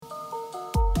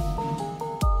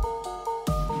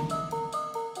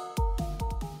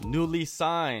Newly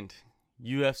signed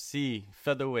UFC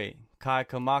featherweight Kai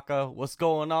Kamaka. What's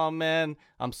going on, man?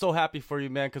 I'm so happy for you,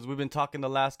 man, because we've been talking the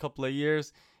last couple of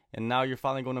years, and now you're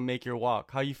finally going to make your walk.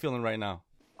 How you feeling right now?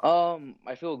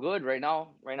 I feel good right now.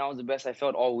 Right now is the best I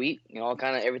felt all week.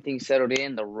 Kind of everything settled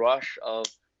in. The rush of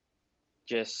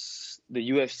just the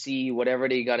UFC, whatever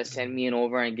they got to send me in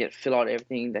over and fill out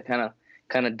everything, that kind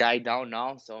of died down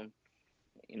now. So,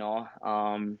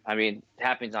 I mean, it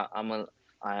happens. The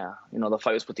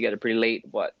fight was put together pretty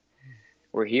late, but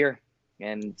we're here,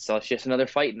 and so it's just another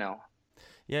fight now.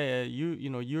 Yeah.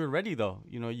 You were ready though.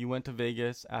 You went to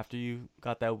Vegas after you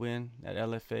got that win at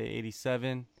LFA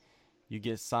 87. You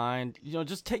get signed.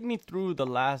 Just take me through the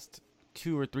last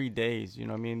 2 or 3 days.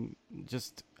 I mean,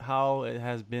 just how it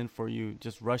has been for you,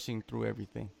 just rushing through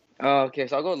everything. Okay,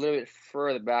 so I'll go a little bit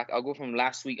further back. I'll go from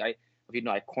last week. I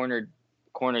cornered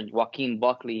Joaquin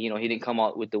Buckley. He didn't come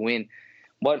out with the win,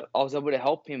 but I was able to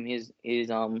help him. His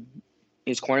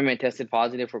cornerman tested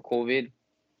positive for COVID.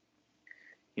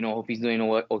 Hope he's doing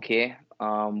okay.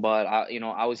 But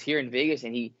I was here in Vegas,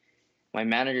 and my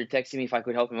manager texted me if I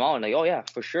could help him out. And like, oh yeah,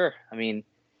 for sure. I mean,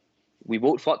 we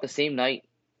both fought the same night.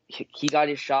 He got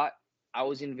his shot. I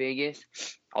was in Vegas.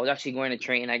 I was actually going to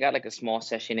train. I got like a small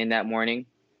session in that morning,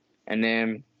 and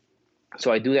then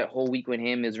so I do that whole week with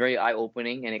him. It's very eye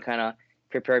opening, and it kind of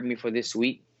prepared me for this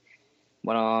week.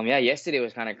 But yeah, yesterday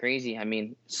was kind of crazy. I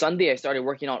mean, Sunday I started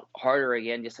working out harder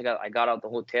again. I got out the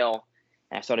hotel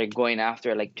and I started going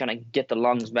after it, like trying to get the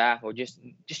lungs back or just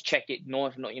check it.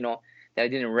 That I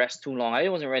didn't rest too long. I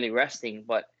wasn't really resting,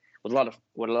 but with a lot of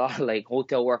like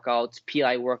hotel workouts, the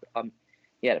PI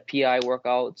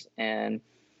workouts, and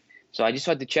so I just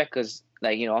had to check because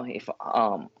if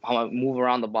how I move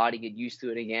around the body, get used to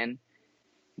it again.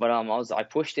 But I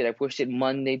pushed it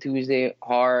Monday, Tuesday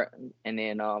hard, and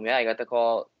then I got the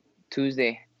call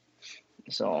Tuesday.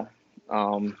 So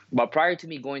but prior to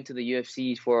me going to the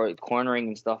UFC for cornering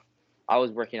and stuff, I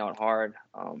was working out hard.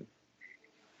 I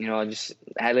just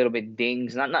had a little bit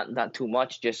dings, not too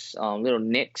much, just little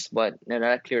nicks, but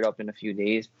that cleared up in a few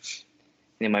days.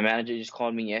 And then my manager just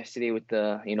called me yesterday with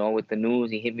the news.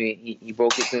 He hit me, he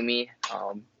broke it to me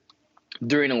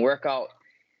during a workout.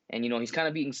 And he's kind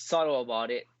of being subtle about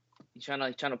it. He's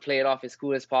trying to play it off as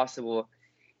cool as possible.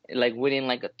 Like within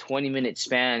like a 20-minute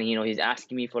span, he's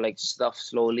asking me for like stuff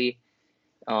slowly.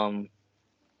 Brian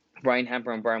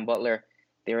Hamper and Brian Butler,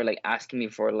 they were like asking me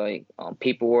for like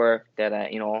paperwork that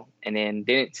and then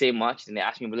they didn't say much. And they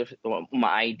asked me for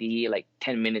my ID like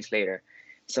 10 minutes later.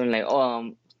 So I'm like,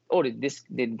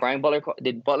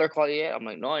 did Butler call you yet? I'm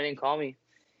like, no, he didn't call me.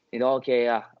 Okay,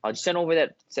 yeah, I'll just send over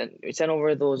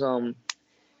those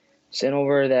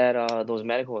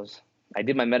medicals. I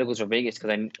did my medicals for Vegas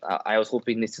because I was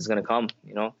hoping this is gonna come,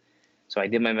 So I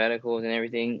did my medicals and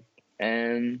everything,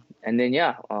 and then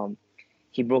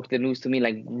he broke the news to me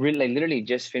like literally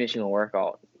just finishing a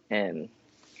workout, and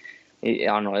I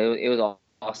don't know, it was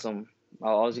awesome.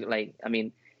 I was like, I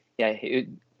mean, yeah.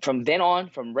 From then on,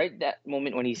 from right that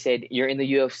moment when he said you're in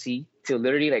the UFC till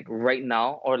literally like right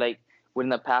now or like within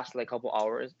the past like couple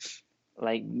hours,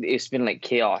 like it's been like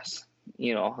chaos.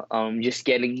 Just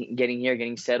getting here,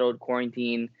 getting settled,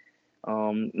 quarantine,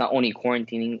 not only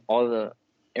quarantining,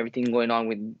 everything going on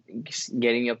with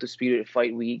getting up to speed with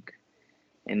fight week,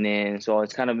 and then so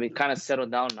it's kind of settled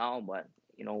down now, but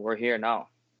we're here now.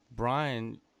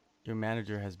 Brian, your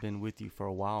manager, has been with you for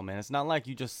a while, man. It's not like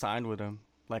you just signed with him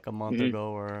like a month Mm-hmm.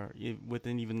 ago or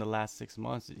within even the last 6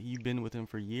 months. You've been with him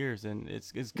for years, and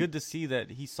it's good to see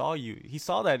that he saw you. He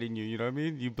saw that in you. You know what I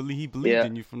mean? He believed Yeah,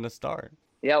 in you from the start.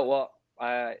 yeah. Well,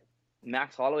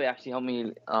 Max Holloway actually helped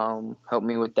me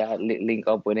with that link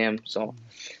up with him. So,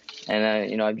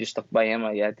 and I just stuck by him.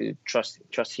 I had to trust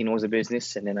he knows the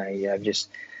business, and then I just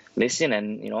listen.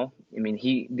 And I mean,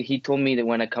 he told me that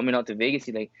when I coming out to Vegas,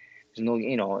 he like, there's no,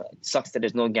 it sucks that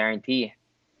there's no guarantee,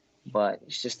 but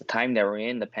it's just the time that we're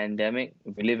in, the pandemic.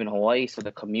 We live in Hawaii, so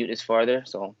the commute is farther.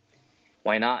 So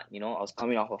why not? I was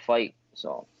coming off a fight,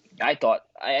 so I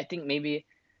think maybe.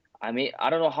 I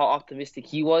don't know how optimistic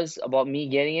he was about me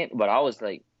getting it, but I was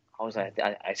like,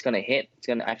 it's gonna hit.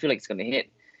 I feel like it's gonna hit,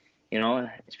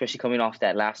 especially coming off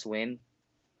that last win.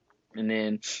 And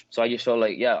then, so I just felt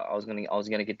like, yeah, I was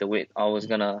gonna get the win. I was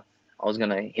gonna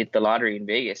hit the lottery in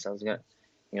Vegas. I was gonna,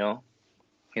 you know,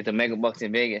 hit the mega bucks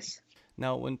in Vegas.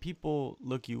 Now, when people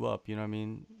look you up, you know what I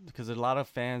mean? Because a lot of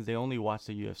fans, they only watch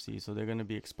the UFC, so they're going to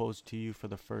be exposed to you for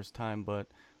the first time, but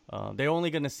they're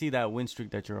only going to see that win streak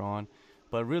that you're on.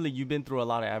 But really, you've been through a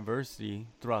lot of adversity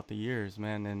throughout the years,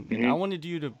 man. And I hmm wanted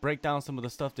you to break down some of the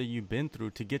stuff that you've been through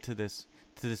to get to this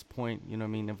point, you know what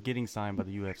I mean, of getting signed by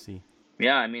the UFC.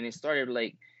 Yeah, I mean, it started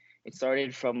like It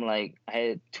started from like I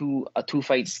had a 2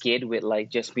 fight skid with like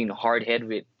just being hard head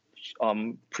with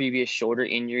previous shoulder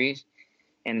injuries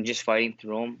and just fighting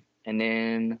through them. And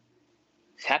then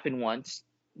it happened once.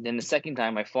 Then the second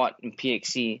time I fought in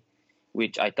PXC,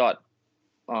 which I thought,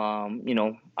 I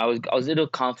was a little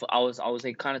I was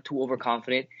like kind of too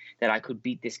overconfident that I could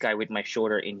beat this guy with my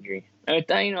shoulder injury. And I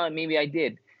thought, maybe I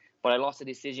did, but I lost the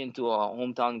decision to a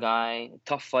hometown guy.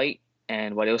 Tough fight,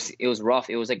 but it was rough.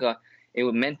 It was like it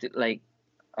was meant to, like,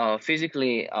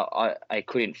 physically, I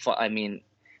couldn't fight. I mean,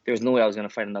 there was no way I was gonna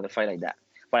fight another fight like that.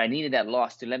 But I needed that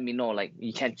loss to let me know, like,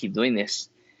 you can't keep doing this,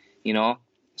 you know.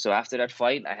 So after that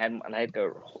fight, I had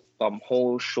the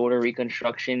whole shoulder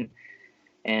reconstruction,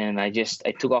 and I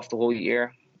took off the whole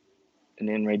year. And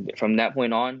then right from that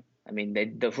point on, I mean,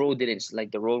 the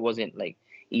road wasn't like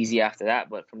easy after that.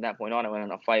 But from that point on, I went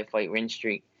on a 5-fight win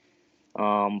streak.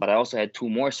 But I also had two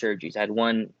more surgeries. I had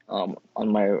one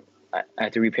I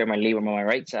had to repair my labrum on my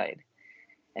right side,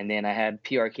 and then I had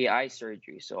PRK eye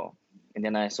surgery. And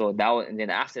then after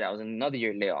that was another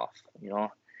year layoff.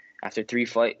 After 3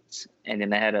 fights, and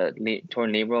then I had a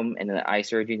torn labrum and then an eye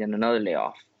surgery, then another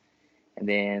layoff, and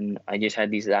then I just had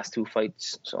these last 2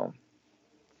 fights. So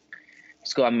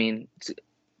I mean,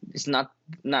 it's not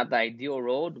the ideal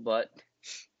road, but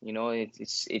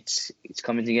it's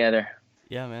coming together.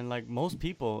 Yeah, man. Like most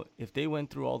people, if they went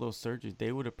through all those surgeries,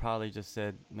 they would have probably just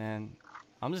said, "Man,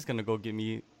 I'm just gonna go get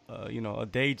me, a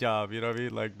day job." You know what I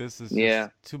mean? Like this is just Yeah,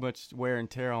 too much wear and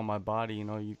tear on my body.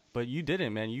 But you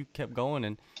didn't, man. You kept going,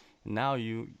 and now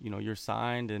you're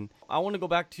signed. And I want to go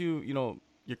back to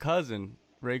your cousin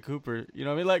Ray Cooper. You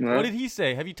know what I mean? Like, what yeah, did he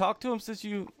say? Have you talked to him since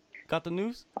you got the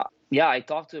news? yeah. I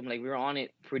talked to him, like, we were on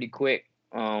it pretty quick.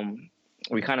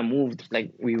 We kind of moved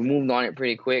on it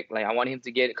pretty quick. Like, I wanted him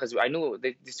to get it because I knew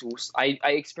that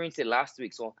I experienced it last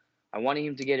week, so I wanted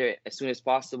him to get it as soon as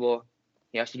possible.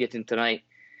 He actually gets in tonight,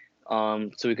 so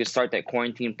we could start that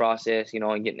quarantine process,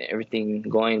 and getting everything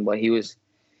going. But he was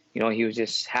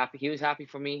just happy. He was happy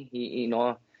for me.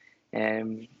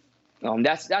 And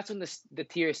that's when the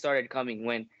tears started coming.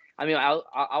 When I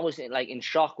was like in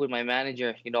shock with my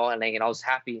manager, and I was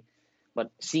happy,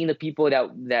 but seeing the people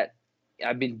that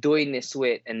I've been doing this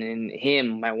with, and then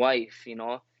him, my wife,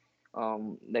 the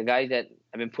guys that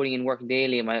I've been putting in work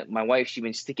daily. My wife, she's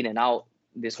been sticking it out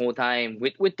this whole time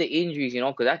with the injuries,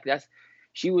 because that's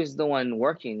she was the one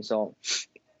working. So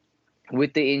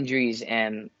with the injuries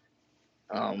and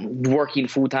working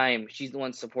full time, she's the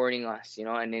one supporting us,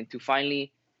 and then to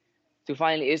finally,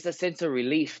 it's a sense of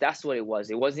relief. That's what it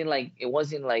was. It wasn't like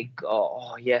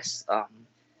oh yes,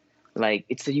 like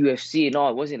it's the UFC. No,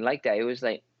 it wasn't like that. It was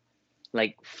like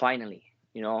finally,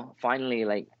 finally,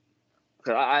 like,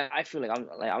 'cause I feel like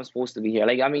I'm supposed to be here.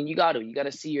 Like, I mean, you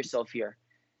gotta see yourself here,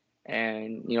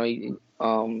 and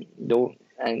don't.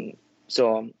 And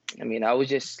so, I mean, I was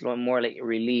just more like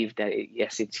relieved that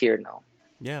yes, it's here now.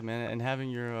 Yeah, man, and having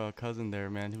your cousin there,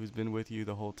 man, who's been with you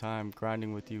the whole time,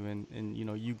 grinding with you, and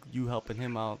you helping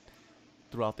him out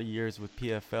throughout the years with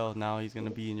PFL. Now he's gonna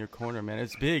be in your corner, man.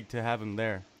 It's big to have him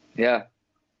there. Yeah,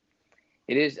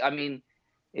 it is. I mean,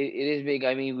 it is big.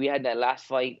 I mean, we had that last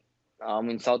fight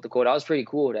in South Dakota. That was pretty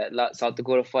cool. That South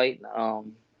Dakota fight,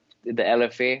 the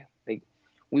LFA. Like,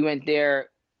 we went there.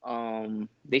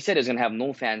 They said it was gonna have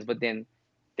no fans, but then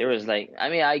there was, like, I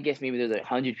mean, I guess maybe there's like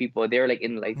 100 people. They were like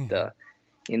in like the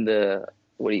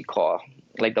what do you call,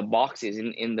 like, the boxes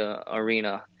in the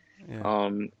arena, Yeah,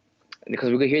 um,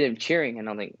 because we could hear them cheering, and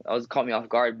I'm like, I was caught me off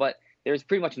guard. But there was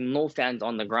pretty much no fans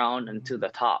on the ground until the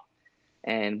top,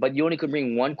 but you only could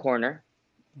bring one corner.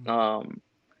 Um,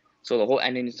 so the whole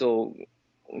and then so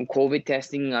COVID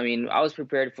testing. I mean, I was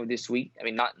prepared for this week. I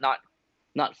mean,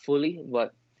 not fully,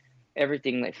 but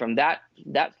everything, like, from that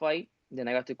fight. Then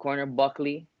I got to corner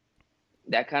Buckley.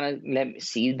 That kind of let me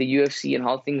see the UFC and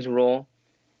how things roll.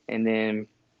 And then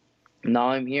now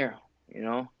I'm here.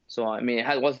 So I mean,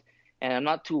 and I'm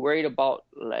not too worried about,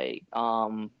 like,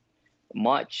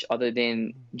 much other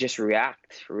than just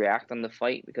react on the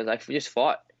fight, because I just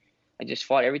fought.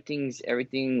 Everything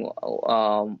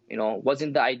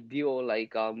wasn't the ideal,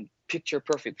 like, picture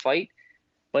perfect fight,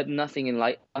 but nothing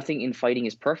in fighting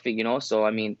is perfect. So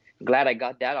I mean, glad I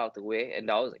got that out the way, and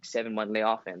that was like 7 month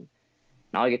layoff, and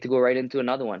now I get to go right into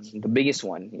another one, the biggest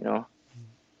one, on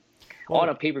well,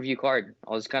 a pay-per-view card.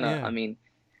 I was kind of, yeah, I mean,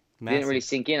 didn't really massive.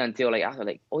 sink in until, like, after,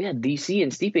 like, oh yeah, DC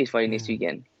and Stipe's fighting this Yeah,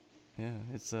 weekend. yeah,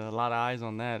 it's a lot of eyes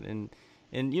on that, and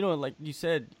like you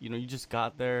said, you just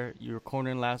got there. You were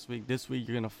cornering last week. This week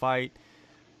you're gonna fight.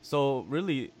 So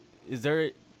really, is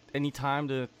there any time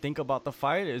to think about the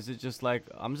fight? Is it just like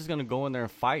I'm just gonna go in there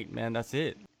and fight, man? That's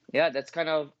it. Yeah, that's kind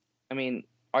of, I mean,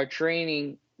 our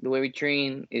training. the way we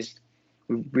train is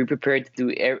we prepared to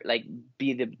do like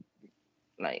be the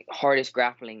like hardest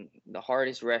grappling, the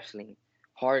hardest wrestling,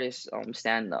 hardest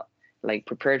stand up, like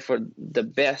prepared for the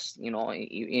best,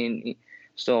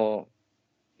 so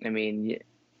I mean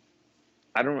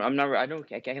I'm not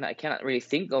I cannot really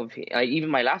think of even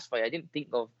my last fight. I didn't think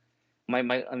of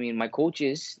my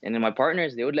coaches and then my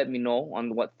partners. They would let me know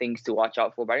on what things to watch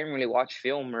out for, but I didn't really watch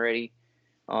film already.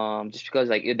 Just because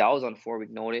like that was on 4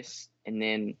 week notice, and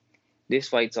then this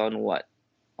fight's on what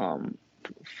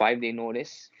 5 day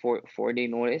notice, 4 day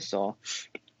notice. So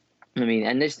I mean,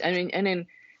 and then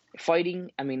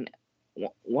fighting. I mean,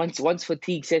 once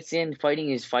fatigue sets in, fighting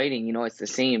is fighting. It's the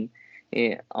same.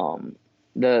 Yeah,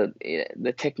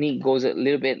 the technique goes a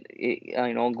little bit,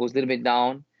 goes a little bit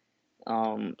down.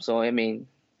 So I mean,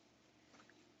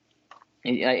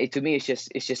 to me, it's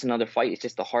just another fight. It's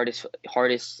just the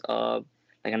hardest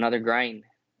like another grind,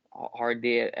 hard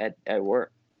day at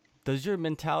work. Does your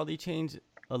mentality change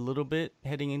a little bit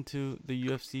heading into the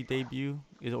UFC debut,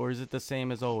 or is it the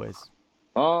same as always?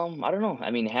 I don't know. I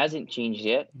mean, it hasn't changed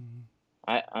yet. Mhm.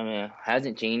 I mean, it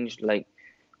hasn't changed. Like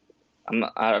I'm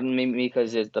not, I don't maybe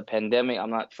because it's the pandemic.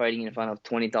 I'm not fighting in front of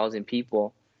 20,000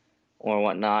 people or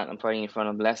whatnot. I'm fighting in front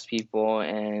of less people,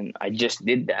 and I just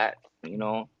did that.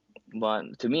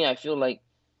 But to me, I feel like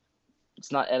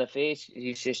it's not LFA.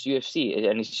 It's just UFC,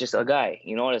 and it's just a guy.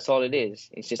 That's all it is.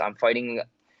 It's just I'm fighting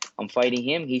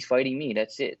him. He's fighting me.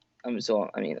 That's it. So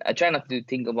I mean, I try not to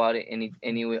think about it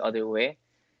any other way,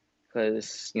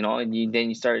 because then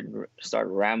you start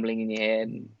rambling in your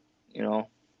head. You know,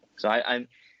 so I'm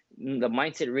the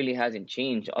mindset really hasn't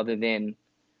changed other than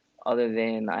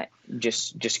I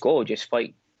just go, just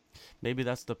fight. Maybe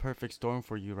that's the perfect storm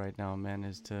for you right now, man,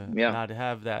 is to Yeah, not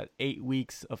have that 8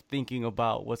 weeks of thinking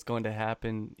about what's going to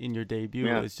happen in your debut.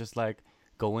 yeah, It's just like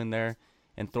go in there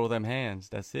and throw them hands.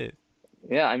 That's it.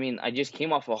 yeah. I mean, I just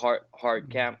came off a hard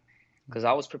camp because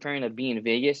I was preparing to be in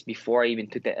Vegas before I even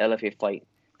took the LFA fight.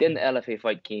 Then the LFA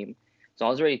fight came, so I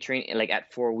was already training like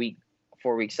at 4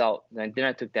 weeks out. Then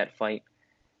I took that fight,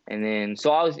 and then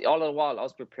so I was all the while I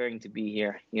was preparing to be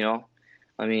here.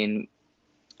 I mean,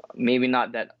 maybe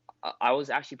not that I was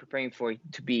actually preparing for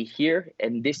to be here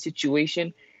in this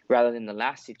situation rather than the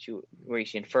last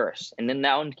situation first. And then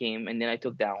that one came, and then I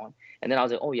took that one, and then I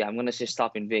was like, oh yeah, I'm gonna just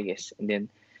stop in Vegas and then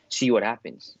see what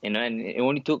happens. And it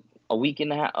only took a week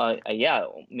and a half. Yeah,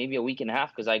 maybe a week and a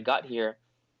half because I got here.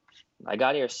 I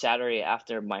got here Saturday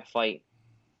after my fight,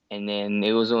 and then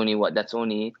it was only what? That's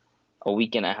only a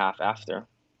week and a half after.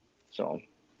 So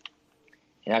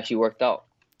it actually worked out.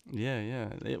 Yeah,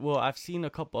 yeah. Well, I've seen a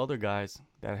couple other guys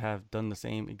that have done the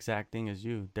same exact thing as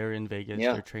you. They're in Vegas,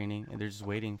 Yeah. they're training, and they're just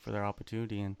waiting for their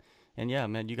opportunity. And yeah,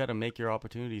 man, you got to make your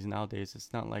opportunities nowadays.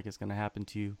 It's not like it's gonna happen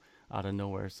to you out of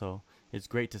nowhere. So it's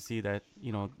great to see that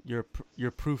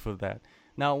you're proof of that.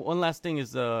 Now, one last thing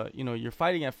is you're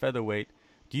fighting at featherweight.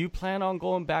 Do you plan on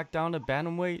going back down to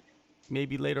bantamweight,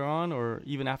 maybe later on or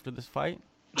even after this fight?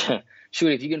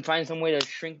 Shoot, if you can find some way to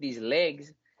shrink these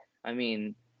legs, I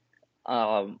mean,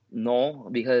 no,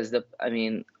 because I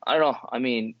mean, I don't know. I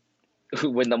mean,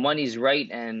 when the money's right,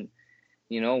 and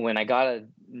when I got a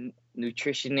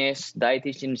nutritionist,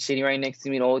 dietitian sitting right next to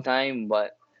me the whole time,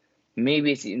 but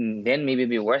maybe it'd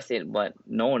be worth it. But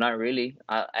no, not really.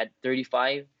 At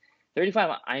 35,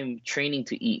 I'm training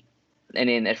to eat, and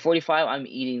then at 45, I'm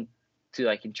eating so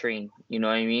I can train. You know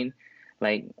what I mean?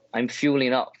 Like I'm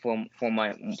fueling up for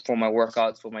my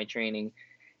workouts, for my training,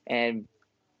 and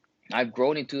I've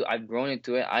grown into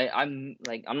it. I'm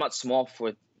not small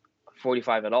for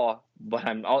 45 at all, but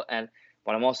I'm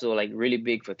also like really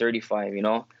big for 35.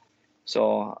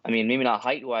 So I mean, maybe not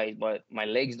height wise, but my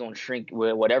legs don't shrink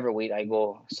with whatever weight I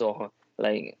go. So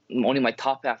like only my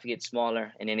top half gets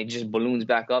smaller, and then it just balloons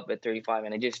back up at 35,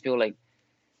 and I just feel like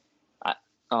I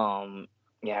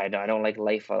yeah, I don't like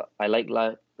life. I like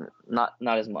life not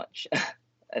as much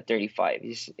at 35.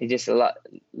 It's just a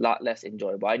lot less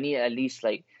enjoyable. I need at least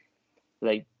like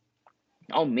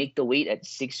I'll make the weight at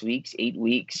 6 weeks, 8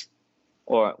 weeks,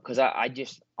 or because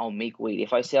I'll make weight.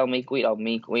 If I say I'll make weight, I'll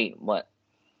make weight. But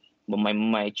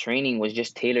my training was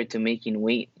just tailored to making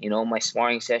weight. My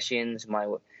sparring sessions, my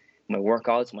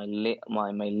workouts,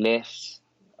 my lifts,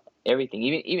 everything.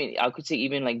 Even I could say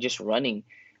even like just running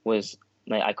was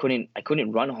like I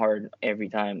couldn't run hard every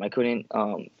time. I couldn't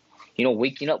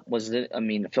waking up I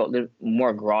mean, felt a little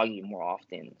more groggy more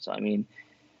often. So I mean,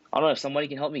 I don't know if somebody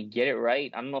can help me get it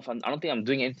right. I don't know if I don't think I'm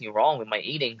doing anything wrong with my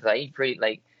eating because I eat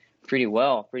pretty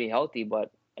well, pretty healthy.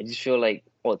 But I just feel like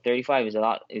 35 is a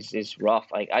lot. Is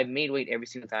rough. Like I've made weight every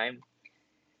single time,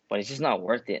 but it's just not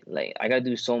worth it. Like I gotta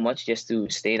do so much just to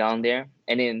stay down there.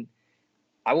 And then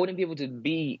I wouldn't be able to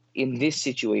be in this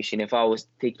situation if I was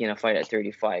taking a fight at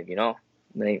 35.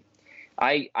 Like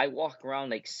I walk around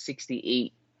like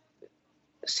 68,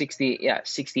 60, yeah,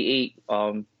 68.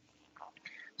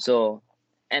 So,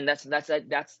 and that's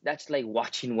like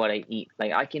watching what I eat.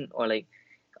 Like I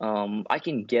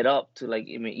can get up to, like,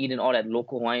 I mean, eating all that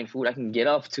local Hawaiian food. I can get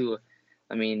up to,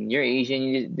 I mean, you're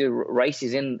Asian, the rice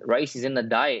is in the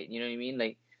diet. You know what I mean?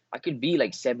 Like I could be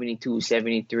like 72,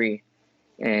 73,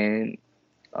 and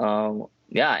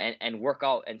yeah, and work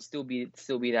out and still be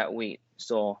that weight.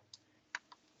 So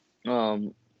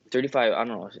 35, I don't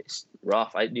know, it's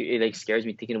rough. It like scares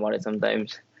me thinking about it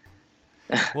sometimes.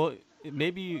 Well,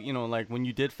 maybe like when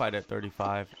you did fight at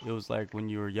 35, it was like when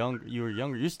you were young. You were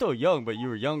younger. You're still young, but you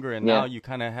were younger, and now Yeah, you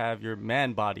kind of have your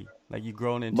man body. Like you've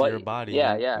grown into but your body,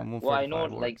 yeah, and yeah. and Well, I know,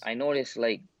 145 like works. I noticed,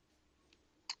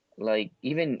 like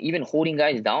even holding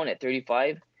guys down at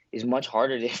 35 is much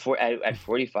harder than at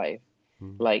 45.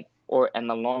 Mm. Like, or and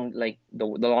the long like the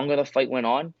longer the fight went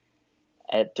on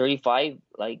at 35,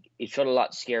 like it felt a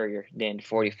lot scarier than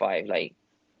 45. Like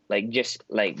just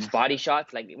like body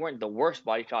shots, like they weren't the worst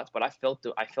body shots, but I felt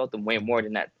them way more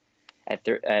than that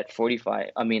at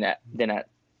 45. I mean, at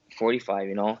 45.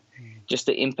 Mm. Just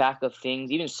the impact of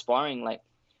things, even sparring. Like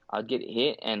I'd get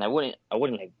hit, and I wouldn't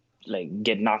like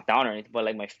get knocked down or anything, but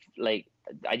like like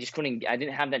I just couldn't. I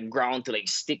didn't have that ground to like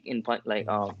stick in punch, like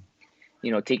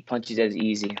Mm. take punches as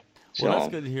easy. Well, that's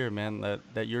So good to hear, man.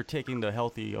 That you're taking the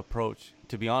healthy approach.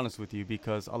 To be honest with you,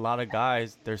 because a lot of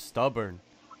guys they're stubborn,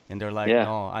 and they're like, yeah,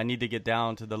 no, I need to get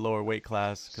down to the lower weight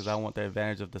class because I want the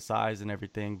advantage of the size and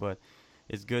everything. But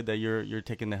it's good that you're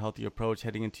taking the healthy approach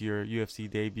heading into your UFC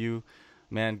debut.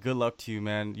 Man, good luck to you,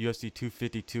 man. UFC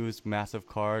 252 is massive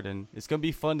card, and it's gonna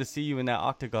be fun to see you in that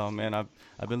octagon, man.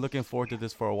 I've been looking forward to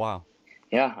this for a while.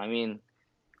 yeah. I mean,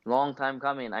 long time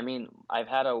coming. I mean, I've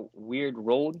had a weird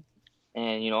road,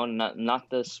 and not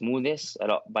the smoothest at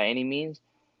all, by any means.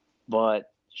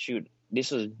 But shoot,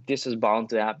 this was bound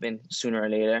to happen sooner or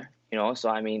later. So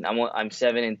I mean, I'm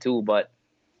 7-2, but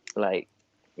like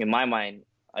in my mind,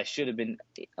 I should have been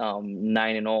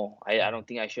 9-0. I don't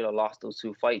think I should have lost those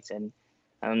two fights, and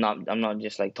I'm not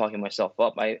just like talking myself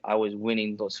up. I was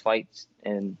winning those fights,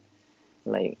 and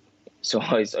like so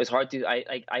it's hard to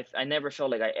I never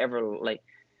felt like I ever like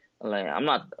I'm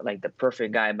not like the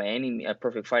perfect guy by any a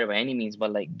perfect fighter by any means,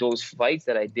 but like those fights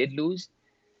that I did lose,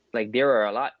 like they were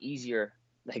a lot easier,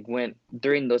 like when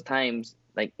during those times,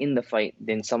 like in the fight,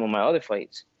 than some of my other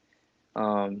fights.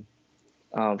 um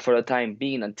for the time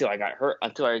being, until I got hurt,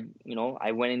 until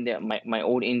I went in there, my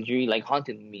old injury like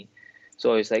haunted me.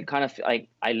 So it's like kind of like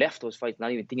I left those fights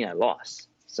not even thinking I lost.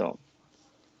 So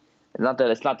it's not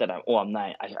that I'm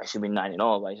nine, I should be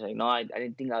 9-0, but it's like no, I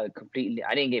didn't think I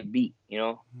didn't get beat.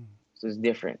 So it's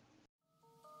different.